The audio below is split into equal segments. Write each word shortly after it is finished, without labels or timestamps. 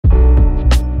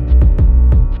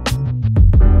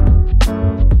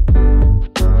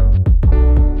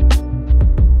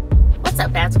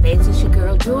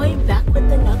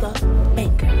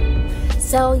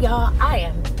So y'all, I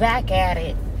am back at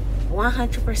it.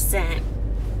 100%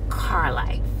 car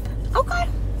life. Okay.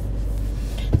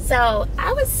 So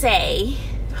I would say,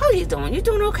 how you doing? You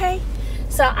doing okay?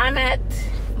 So I'm at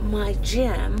my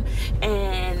gym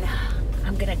and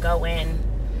I'm gonna go in.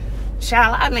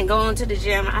 Child, I've been going to the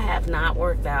gym. I have not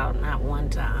worked out not one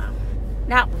time.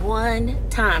 Not one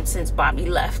time since Bobby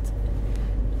left.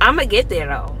 I'm gonna get there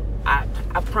though. I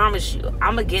promise you,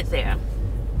 I'm gonna get there.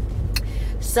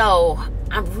 So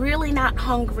I'm really not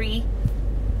hungry,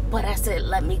 but I said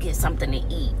let me get something to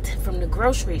eat from the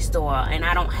grocery store, and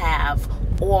I don't have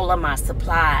all of my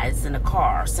supplies in the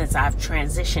car since I've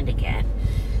transitioned again.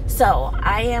 So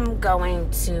I am going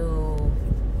to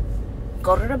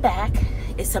go to the back.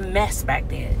 It's a mess back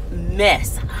there.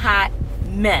 Mess. Hot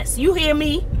mess. You hear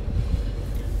me?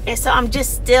 And so I'm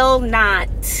just still not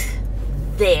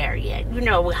there yet. You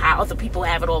know how other people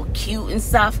have it all cute and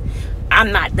stuff.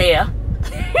 I'm not there.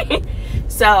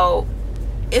 So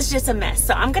it's just a mess.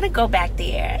 So I'm gonna go back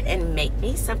there and make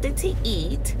me something to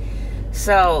eat.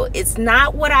 So it's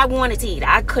not what I wanted to eat.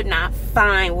 I could not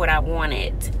find what I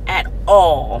wanted at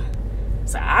all.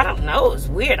 So I don't know. It's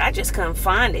weird. I just couldn't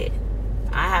find it.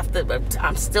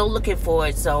 I'm still looking for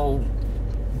it. So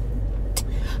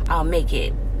I'll make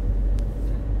it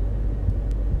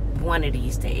one of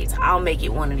these days. I'll make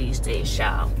it one of these days,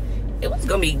 y'all. It was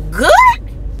gonna be good.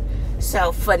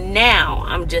 So for now,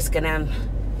 I'm just gonna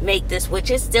make this, which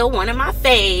is still one of my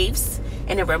faves,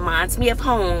 and it reminds me of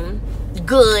home.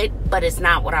 Good, but it's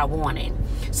not what I wanted.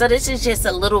 So this is just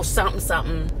a little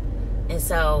something. And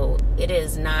so it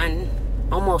is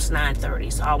almost 9:30.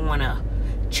 So I wanna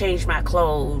change my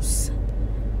clothes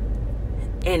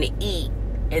and eat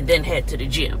and then head to the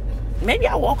gym. Maybe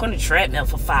I'll walk on the treadmill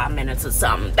for 5 minutes or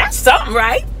something. That's something,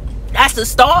 right? That's the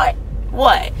start.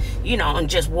 What? You know, and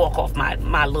just walk off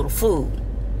my little food.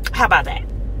 How about that?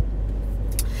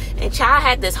 And child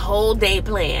had this whole day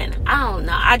planned. I don't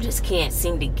know. I just can't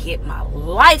seem to get my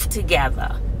life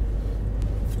together.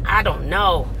 I don't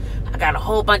know. I got a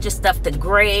whole bunch of stuff to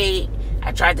grade.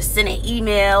 I tried to send an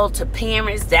email to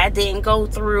parents. That didn't go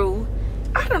through.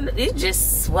 I don't know. It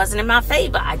just wasn't in my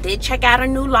favor. I did check out a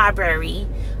new library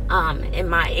in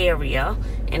my area,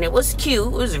 and it was cute.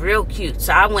 It was real cute.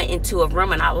 So I went into a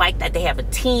room, and I like that they have a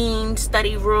teen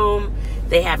study room.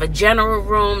 They have a general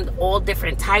room, all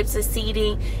different types of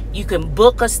seating. You can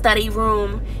book a study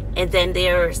room, and then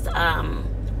there's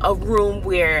a room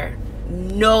where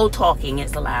no talking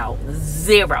is allowed.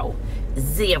 Zero.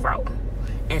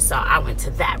 And so I went to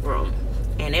that room,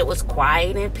 and it was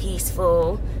quiet and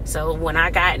peaceful. So when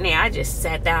I got in there, I just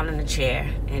sat down in the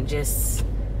chair and just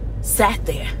sat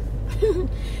there.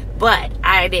 But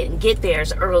I didn't get there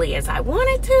as early as I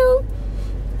wanted to,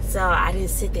 so I didn't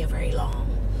sit there very long.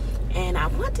 And I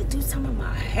want to do some of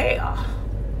my hair,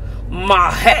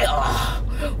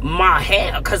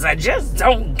 because I just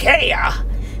don't care.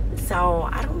 So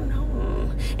I don't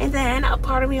know. And then a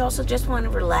part of me also just want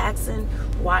to relax and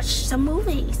watch some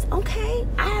movies. Okay,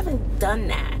 I haven't done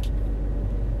that.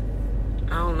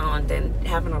 I don't know. And then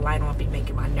having a light on be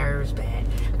making my nerves bad.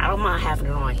 I don't mind having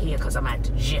it on here because I'm at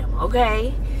the gym.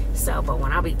 Okay, so but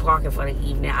when I'll be parking for the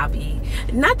evening, I'll be,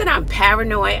 not that I'm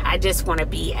paranoid, I just want to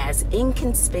be as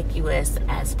inconspicuous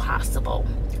as possible.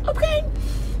 Okay,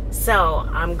 so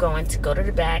I'm going to go to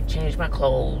the back, change my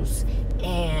clothes,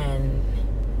 and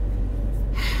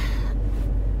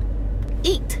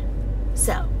eat.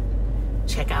 So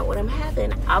check out what I'm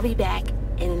having. I'll be back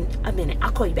in a minute.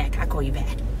 I'll call you back.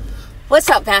 What's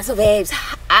up, Bazzle babes?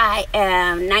 I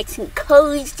am nice and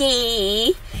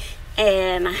cozy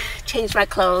and changed my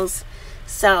clothes.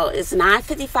 So it's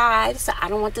 9:55, so I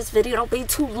don't want this video to be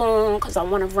too long because I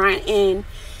want to run in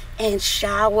and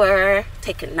shower,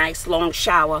 take a nice long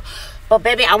shower. But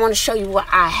baby, I want to show you what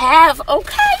I have.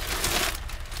 Okay.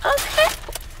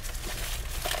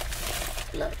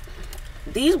 Look,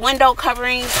 these window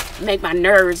coverings make my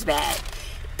nerves bad.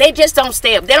 They just don't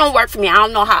stay up. They don't work for me. I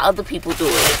don't know how other people do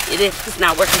it. It's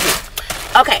not working for me.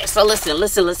 Okay, so listen.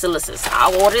 So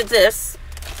I ordered this.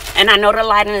 And I know the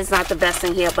lighting is not the best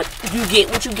in here, but you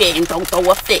get what you get and don't throw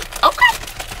a fit. Okay.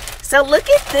 So look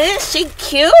at this. She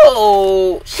cute.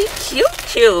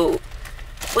 Cute.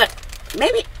 But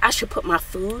maybe I should put my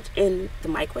food in the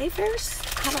microwave first.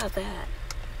 How about that?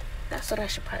 That's what I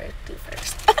should probably do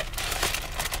first.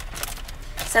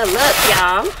 So look,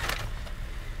 y'all.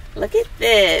 Look at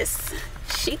this.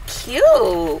 She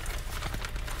cute.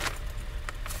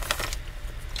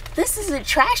 This is a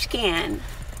trash can.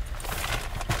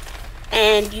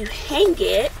 And you hang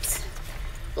it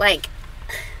like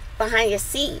behind your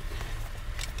seat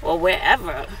or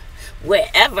wherever.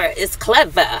 Wherever is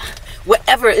clever.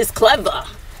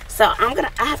 So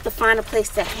I have to find a place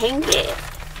to hang it.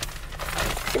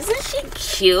 Isn't she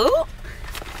cute?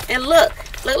 And look.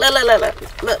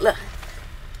 Look.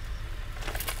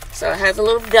 So it has a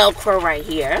little Velcro right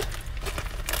here.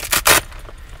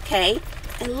 Okay.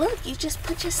 And look, you just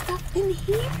put your stuff in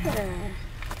here.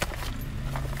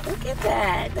 Look at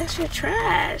that. That's your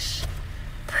trash.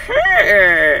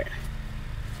 Purr.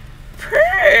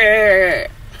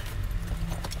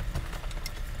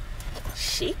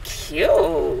 She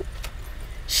cute.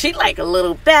 She like a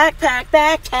little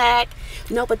backpack.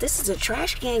 No, but this is a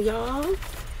trash can, y'all.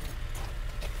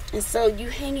 And so you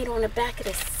hang it on the back of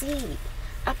the seat.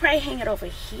 I'll probably hang it over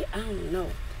here. I don't know.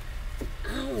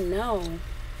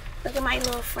 Look at my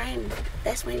little friend.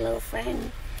 That's my little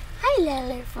friend. Hi,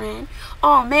 little friend.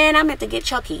 Oh, man, I meant to get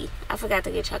Chucky. I forgot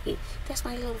to get Chucky. That's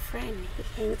my little friend. He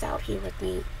hangs out here with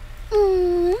me.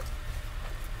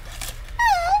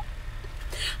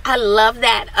 I love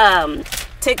that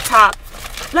TikTok.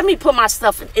 Let me put my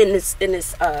stuff in this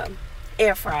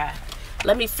air fryer.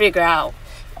 Let me figure out.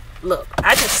 Look,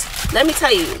 let me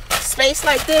tell you, space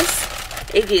like this,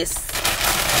 it gets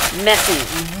messy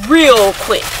real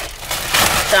quick.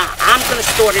 So I'm gonna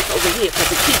store this over here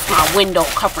because it keeps my window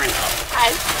covering up.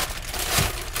 Okay?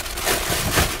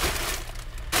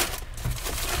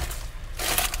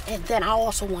 And then I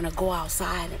also want to go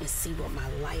outside and see what my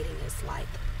lighting is like.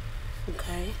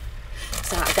 Okay,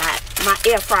 so I got my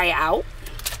air fryer out.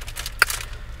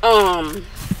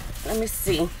 Let me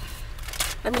see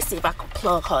if I can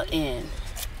plug her in.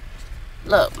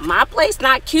 Look, my place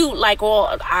not cute like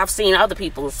all I've seen other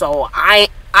people, so I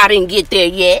didn't get there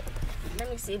yet. Let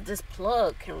me see if this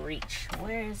plug can reach.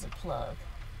 Where is the plug?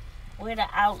 Where the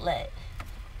outlet?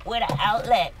 Where the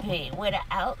outlet, P? Where the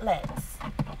outlets?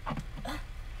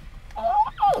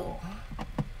 Oh!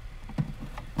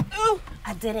 Ooh,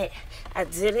 I did it.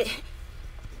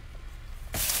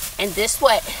 And this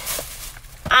what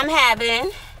I'm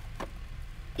having.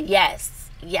 Yes,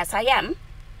 I am.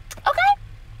 Okay.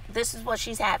 This is what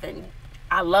she's having.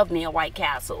 I love me a White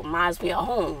Castle. Reminds me of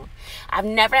home. I've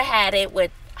never had it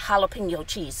with jalapeno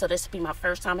cheese, so this will be my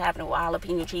first time having it with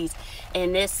jalapeno cheese.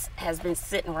 And this has been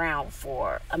sitting around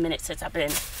for a minute since I've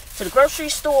been to the grocery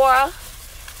store.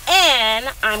 And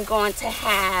I'm going to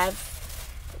have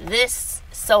this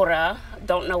soda.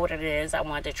 Don't know what it is. I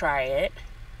wanted to try it.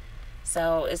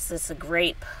 So it's just a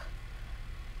grape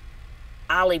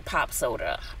Olipop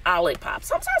soda. Olipop.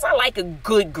 Sometimes I like a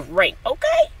good grape.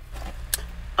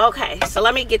 Okay, so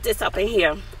let me get this up in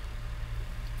here.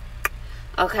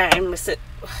 Okay, let me sit.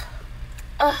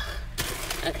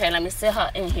 Okay, let me sit her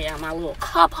in here. My little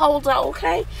cup holder.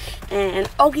 Okay, and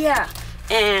oh yeah,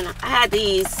 and I had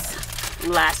these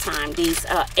last time. These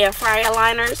air fryer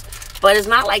liners, but it's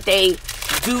not like they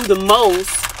do the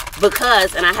most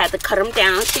because, and I had to cut them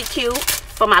down. She cute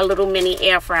for my little mini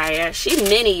air fryer. She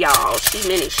mini, y'all. She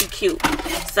mini. She cute.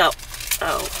 So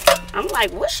I'm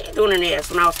like, what's she doing in there?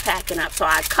 So when I was packing up, so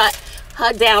I cut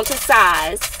her down to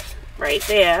size right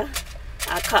there.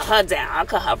 I cut her down. I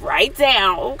cut her right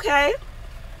down. Okay.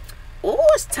 Ooh,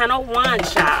 it's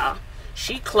 10:01, child.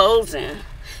 She closing.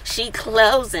 She's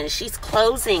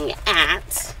closing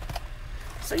at.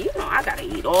 So you know I gotta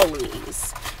eat all of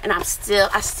these. And I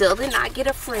still did not get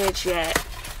a fridge yet.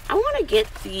 I want to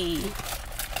get the.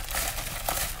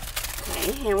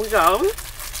 Okay, here we go.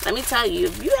 Let me tell you,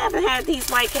 if you haven't had these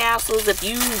White Castles, if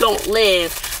you don't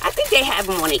live, I think they have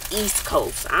them on the East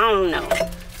Coast. I don't know.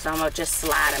 So I'm going to just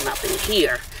slide them up in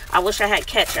here. I wish I had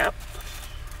ketchup.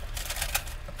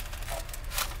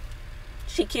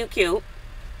 She cute.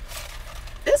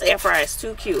 This air fryer is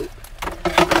too cute.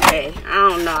 Okay, I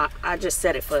don't know. I just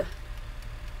set it for...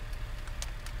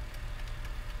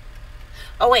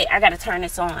 Oh, wait, I got to turn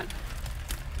this on.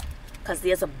 Because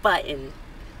there's a button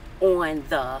on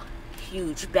the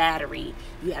huge battery.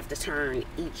 You have to turn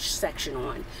each section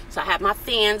on. So I have my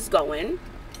fans going.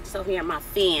 So here are my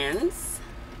fans.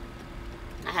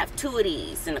 I have 2 of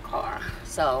these in the car.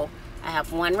 So I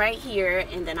have one right here,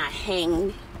 and then I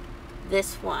hang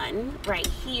this one right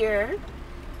here,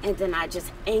 and then I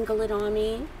just angle it on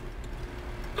me.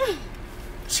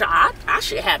 Child, I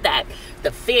should have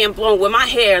the fan blown when my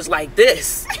hair is like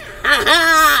this.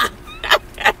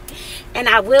 And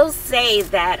I will say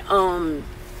that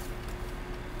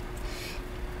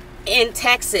in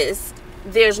Texas,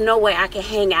 there's no way I can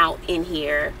hang out in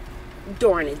here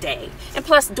during the day. And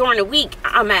plus, during the week,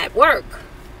 I'm at work,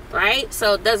 right?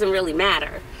 So it doesn't really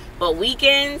matter. But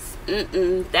weekends,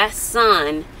 that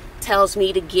sun tells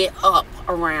me to get up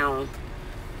around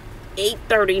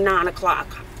 8:30, 9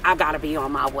 o'clock. I gotta be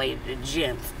on my way to the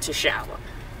gym to shower.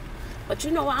 But you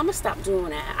know what? I'm gonna stop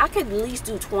doing that. I could at least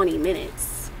do 20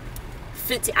 minutes.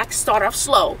 15. I can start off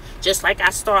slow, just like I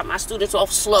start my students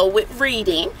off slow with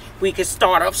reading. We can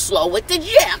start off slow with the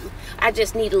gym. I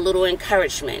just need a little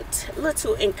encouragement.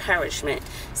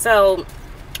 So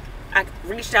I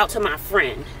reached out to my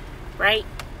friend, right?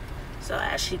 So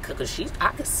as she cooked, I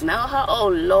could smell her. Oh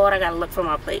Lord, I gotta look for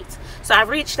my plates. So I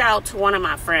reached out to one of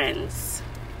my friends,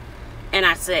 and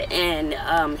I said,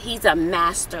 and he's a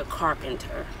master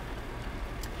carpenter,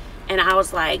 and I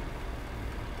was like,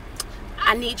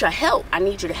 I need your help. I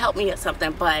need you to help me or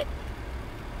something, but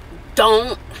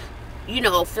don't,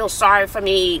 feel sorry for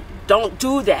me. Don't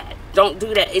do that. Don't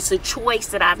do that. It's a choice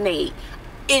that I've made.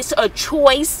 It's a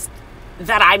choice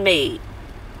that I made.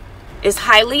 It's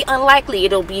highly unlikely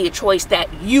it'll be a choice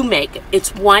that you make.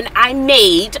 It's one I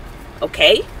made,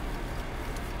 okay?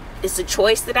 It's a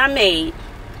choice that I made.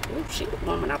 Ooh, she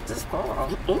warming up this car.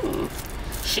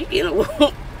 She getting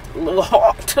a little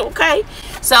hot, okay?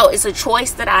 So it's a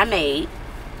choice that I made,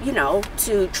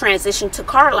 to transition to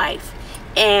car life.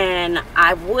 And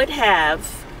I would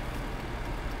have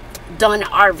done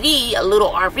RV, a little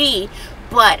RV,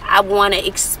 but I want to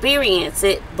experience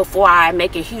it before I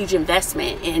make a huge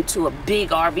investment into a big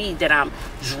RV that I'm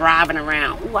driving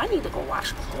around. Ooh, I need to go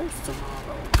wash clothes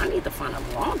tomorrow. I need to find a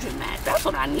laundromat. That's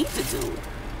what I need to do.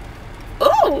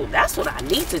 Ooh, that's what I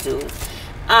need to do.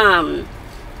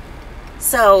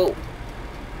 So,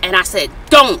 and I said,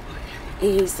 don't.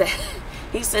 And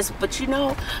he says, but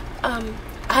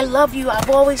I love you. I've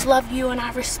always loved you, and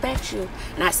I respect you.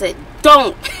 And I said,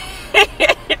 don't.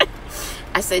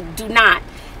 I said, do not.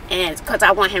 And because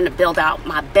I want him to build out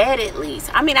my bed at least.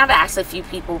 I mean, I've asked a few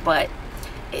people, but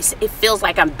it feels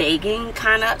like I'm begging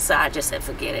kind of. So I just said,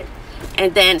 forget it.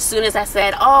 And then as soon as I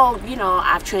said, oh,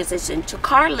 I've transitioned to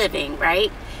car living,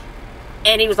 right?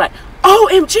 And he was like,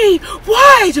 OMG,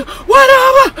 what?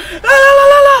 Whatever. La, la, la,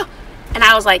 la, la. And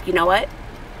I was like, you know what?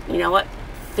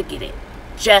 Forget it.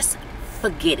 Just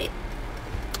forget it.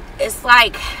 It's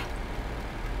like,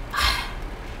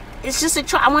 it's just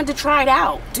I wanted to try it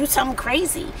out. Do something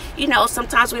crazy.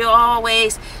 Sometimes we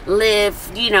always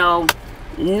live,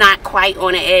 not quite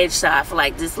on the edge. So I feel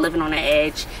like just living on the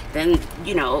edge. Then,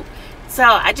 so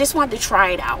I just wanted to try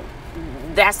it out.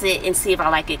 That's it, and see if I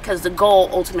like it. Because the goal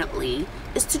ultimately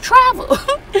is to travel.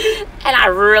 And I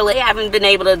really haven't been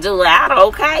able to do that,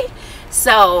 okay?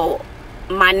 So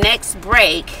my next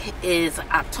break is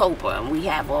October, and we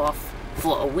have off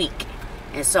for a week.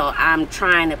 And so I'm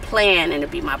trying to plan, and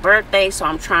it'll be my birthday, so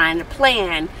I'm trying to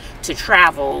plan to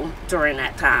travel during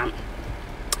that time.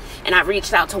 And I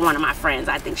reached out to one of my friends.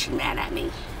 I think she's mad at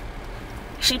me.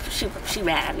 She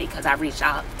mad at me because I reached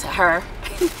out to her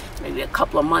maybe a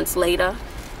couple of months later,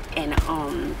 and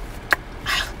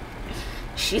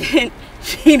she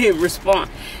didn't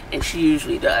respond, and she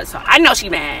usually does. So I know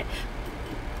she's mad.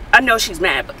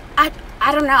 But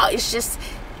I don't know. It's just,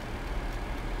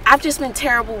 I've just been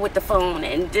terrible with the phone,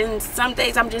 and then some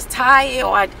days I'm just tired,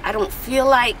 or I don't feel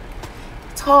like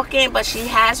talking. But she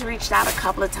has reached out a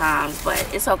couple of times, but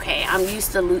it's okay. I'm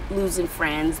used to losing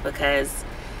friends, because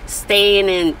staying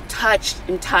in touch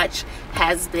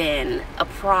has been a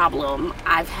problem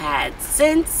I've had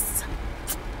since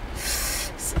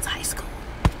high school.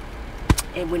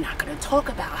 And we're not going to talk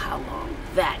about how long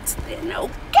that's been,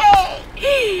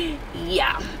 okay?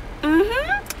 Yeah.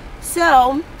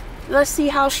 So let's see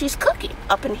how she's cooking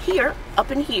up in here.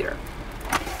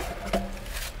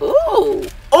 Ooh.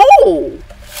 Oh,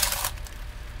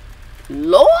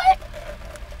 Lord.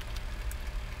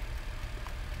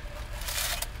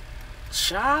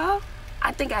 Child,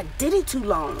 I think I did it too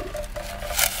long.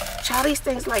 Child, these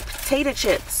things like potato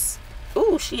chips.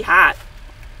 Ooh, she hot.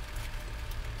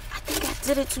 I think I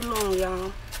did it too long,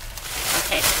 y'all.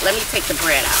 Okay, let me take the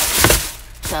bread out.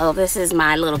 So this is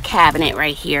my little cabinet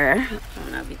right here. I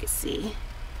don't know if you can see.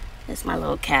 This is my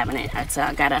little cabinet. So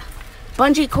I got a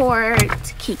bungee cord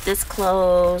to keep this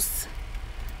closed.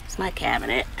 It's my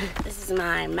cabinet. This is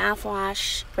my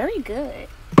mouthwash. Very good.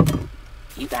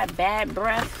 If you got bad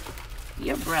breath,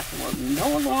 your breath will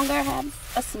no longer have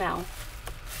a smell.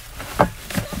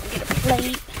 Get a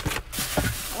plate.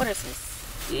 What is this?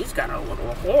 He's got a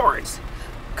little hordes.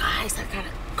 Guys, I gotta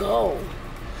go.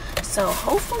 So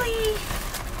hopefully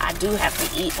I do have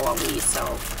to eat all these so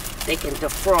they can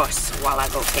defrost while I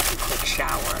go take a quick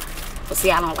shower. But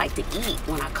see, I don't like to eat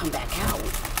when I come back out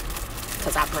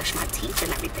because I brush my teeth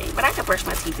and everything. But I can brush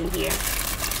my teeth in here.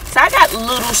 So I got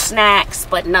little snacks,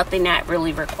 but nothing that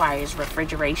really requires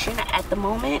refrigeration at the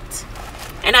moment.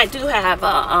 And I do have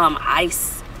a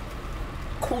ice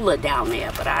cooler down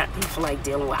there, but I don't feel like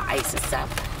dealing with ice and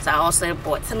stuff. So I also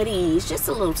bought some of these, just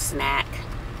a little snack.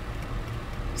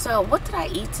 So what did I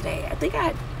eat today? I think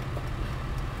I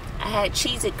I had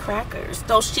Cheez-It crackers.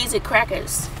 Those Cheez-It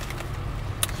crackers.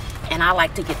 And I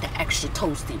like to get the extra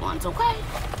toasty ones, okay?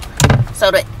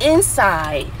 So the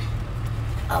inside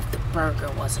of the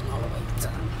burger wasn't all the way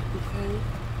done, okay?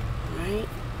 Right?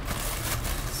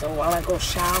 So while I go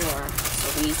shower,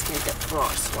 so these can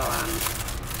defrost while I'm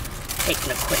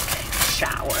taking a quick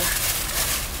shower.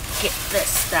 Get this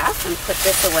stuff and put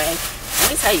this away. Let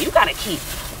me tell you, you gotta keep,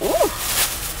 ooh,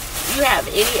 you have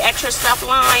any extra stuff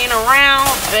lying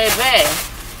around, baby,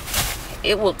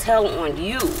 it will tell on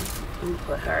you. Let me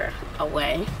put her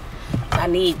away. I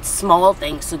need small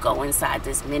things to go inside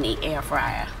this mini air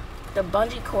fryer. The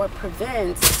bungee cord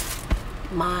prevents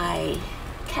my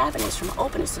cabinets from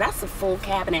opening, so that's a full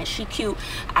cabinet. She cute.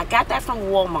 I got that from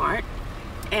Walmart,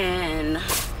 and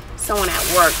someone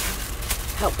at work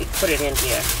helped me put it in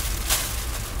here.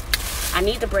 I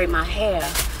need to braid my hair,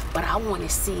 but I want to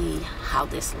see how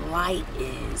this light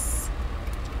is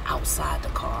outside the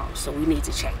car, so we need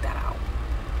to check that out.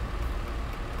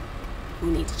 We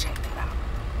need to check that out.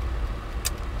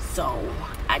 So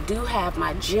I do have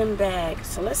my gym bag,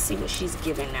 so let's see what she's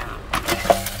giving now.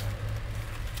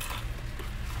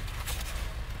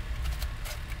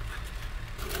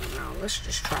 Let's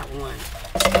just try one.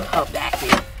 Her back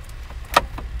in.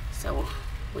 So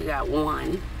we got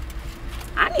one.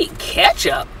 I need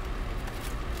ketchup.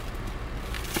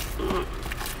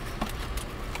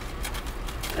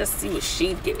 Let's see what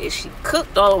she did. Is she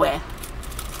cooked all the way?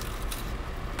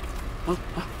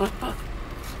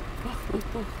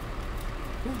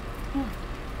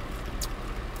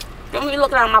 Don't be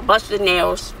looking at my busted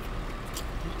nails.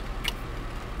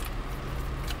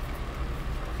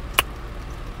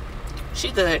 She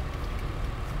good.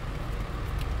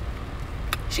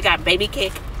 She got baby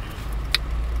cake.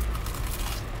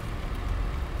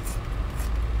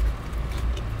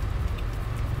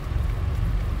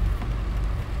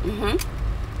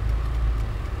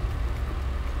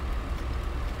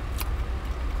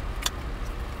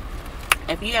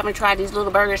 If you haven't tried these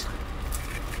little burgers,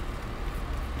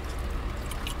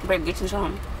 you better get you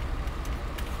some.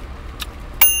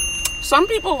 Some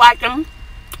people like them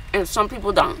and some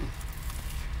people don't.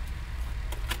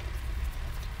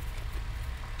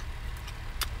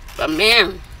 But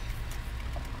man,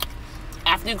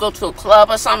 after you go to a club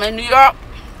or something in New York,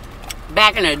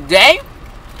 back in the day,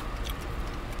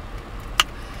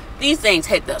 these things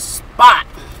hit the spot.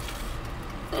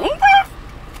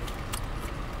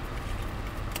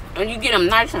 And you get them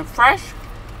nice and fresh.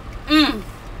 I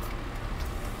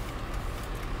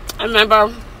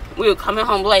remember we were coming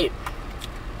home late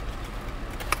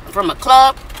from a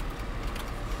club,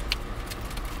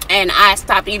 and I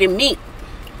stopped eating meat.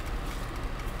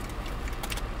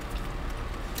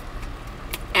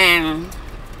 And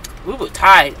we were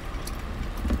tired.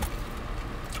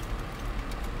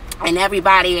 And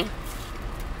everybody,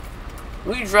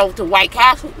 we drove to White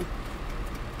Castle.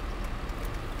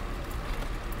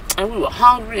 And we were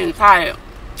hungry and tired.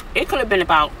 It could have been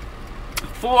about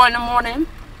 4 in the morning,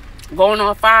 going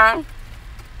on 5.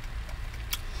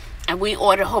 And we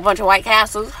ordered a whole bunch of White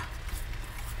Castles.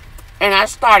 And I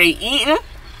started eating.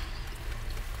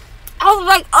 I was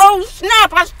like, oh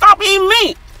snap, I stopped eating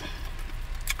meat.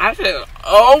 I said,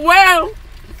 oh well.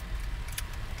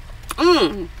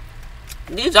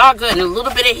 These are good. And a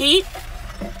little bit of heat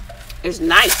is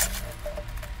nice.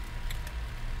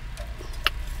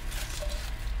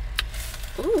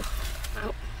 Ooh.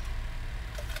 Oh.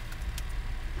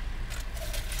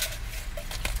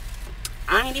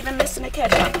 I ain't even missing the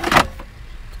ketchup.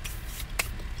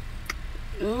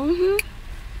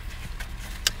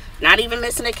 Not even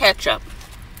missing the ketchup.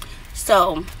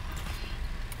 So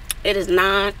it's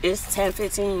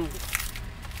 10:15.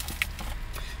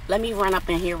 Let me run up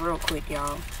in here real quick,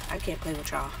 y'all. I can't play with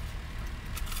y'all.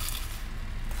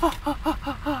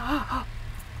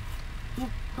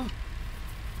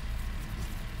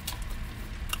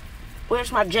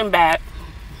 Where's my gym bag?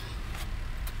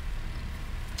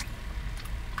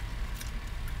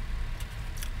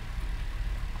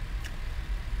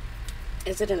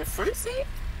 Is it in the front seat?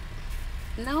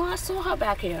 No, I saw her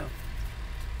back here.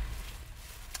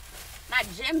 My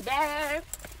gym bag.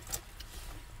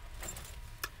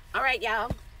 All right,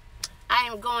 y'all. I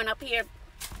am going up here,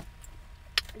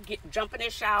 jump in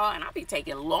this shower, and I'll be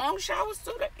taking long showers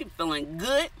too. They be feeling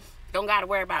good. Don't got to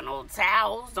worry about no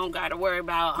towels. Don't got to worry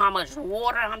about how much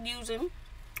water I'm using.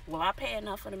 Well, I pay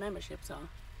enough for the membership, so.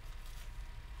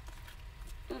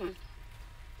 And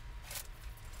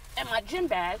my gym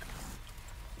bag.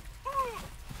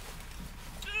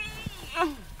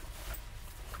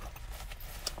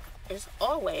 Is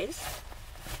always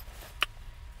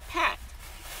packed.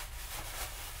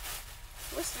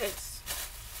 What's this?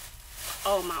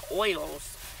 Oh, my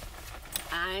oils.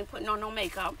 I ain't putting on no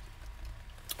makeup.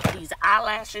 These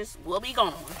eyelashes will be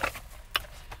gone.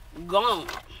 Gone.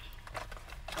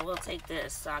 I will take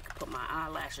this so I can put my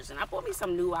eyelashes in. I bought me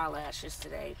some new eyelashes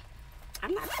today.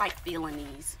 I'm not quite feeling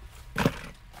these.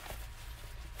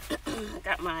 I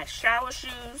got my shower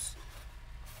shoes.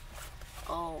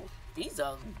 Oh, these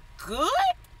are good.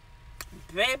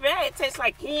 Baby, it tastes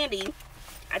like candy.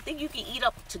 I think you can eat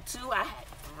up to 2. I had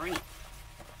 3.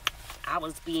 I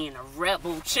was being a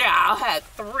rebel child. I had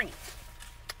 3.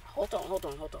 Hold on. What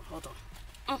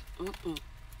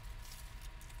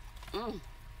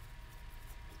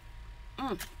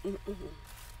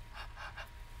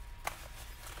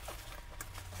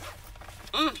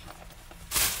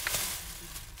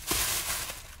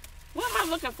am I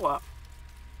looking for?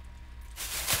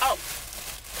 Oh.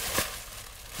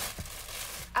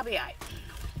 I'll be alright.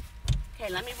 Okay,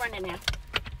 let me run in there.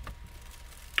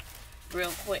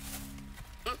 Real quick.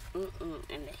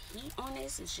 And the heat on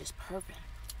this is just perfect.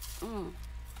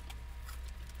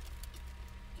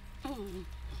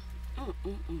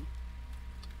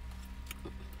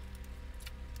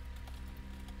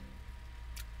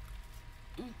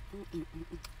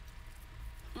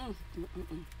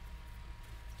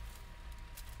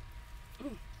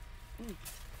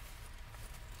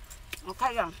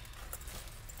 Okay, y'all.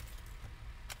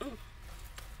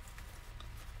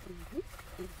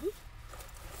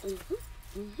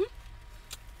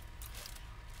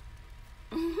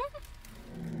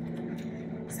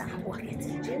 So I'm walking to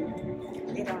the gym.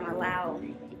 They don't allow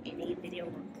any video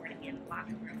recording in the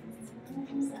locker room.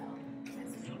 So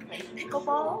that's play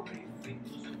pickleball.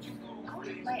 I want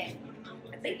to play it.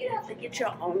 I think you have to get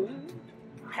your own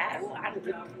paddle. I don't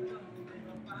know.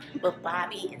 But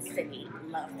Bobby and Sydney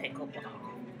love pickleball.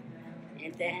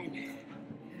 And then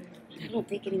I don't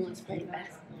think anyone's playing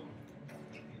basketball.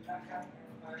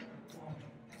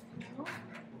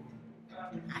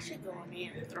 I should go in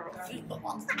there and throw a few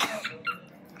balls.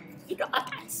 You know, I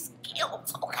got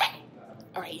skills, okay?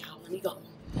 All right, y'all, let me go.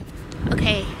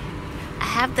 Okay, I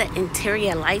have the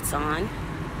interior lights on.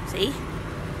 See?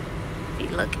 If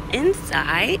you look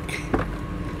inside,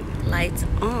 lights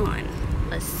on.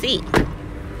 Let's see.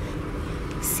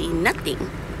 See nothing.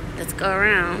 Let's go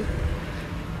around.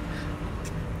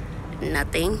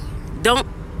 Nothing.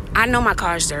 I know my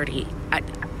car's dirty.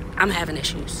 I'm having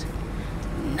issues.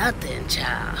 Nothing,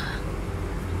 child.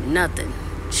 Nothing.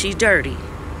 She's dirty.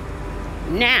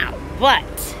 Now,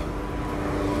 but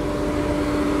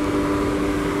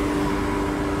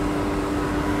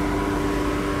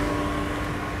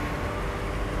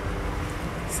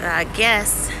so I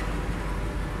guess,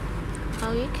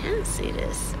 oh, you can see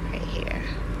this right here.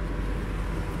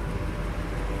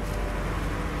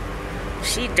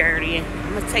 She dirty.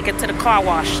 I'm gonna take it to the car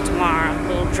wash tomorrow. A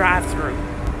little drive-through.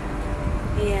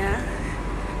 Yeah.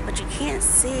 But you can't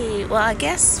see. Well, I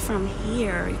guess from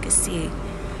here you can see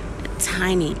a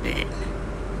tiny bit.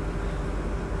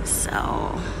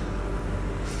 So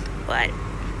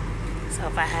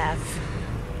if I have.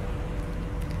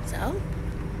 So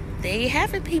there you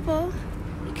have it, people.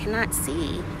 You cannot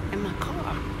see in my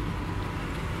car.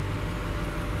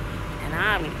 And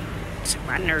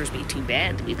my nerves be too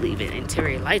bad to be leaving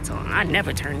interior lights on. I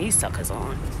never turn these suckers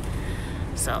on.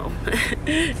 So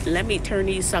let me turn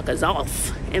these suckers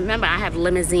off. And remember, I have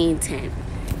limousine tint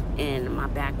in my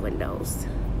back windows.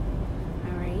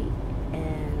 All right,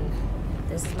 and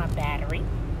this is my battery.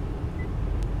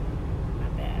 My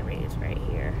battery is right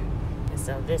here. And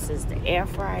so this is the air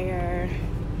fryer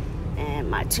and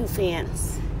my 2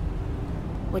 fans,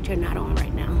 which are not on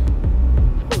right now.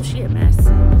 Oh, she a mess.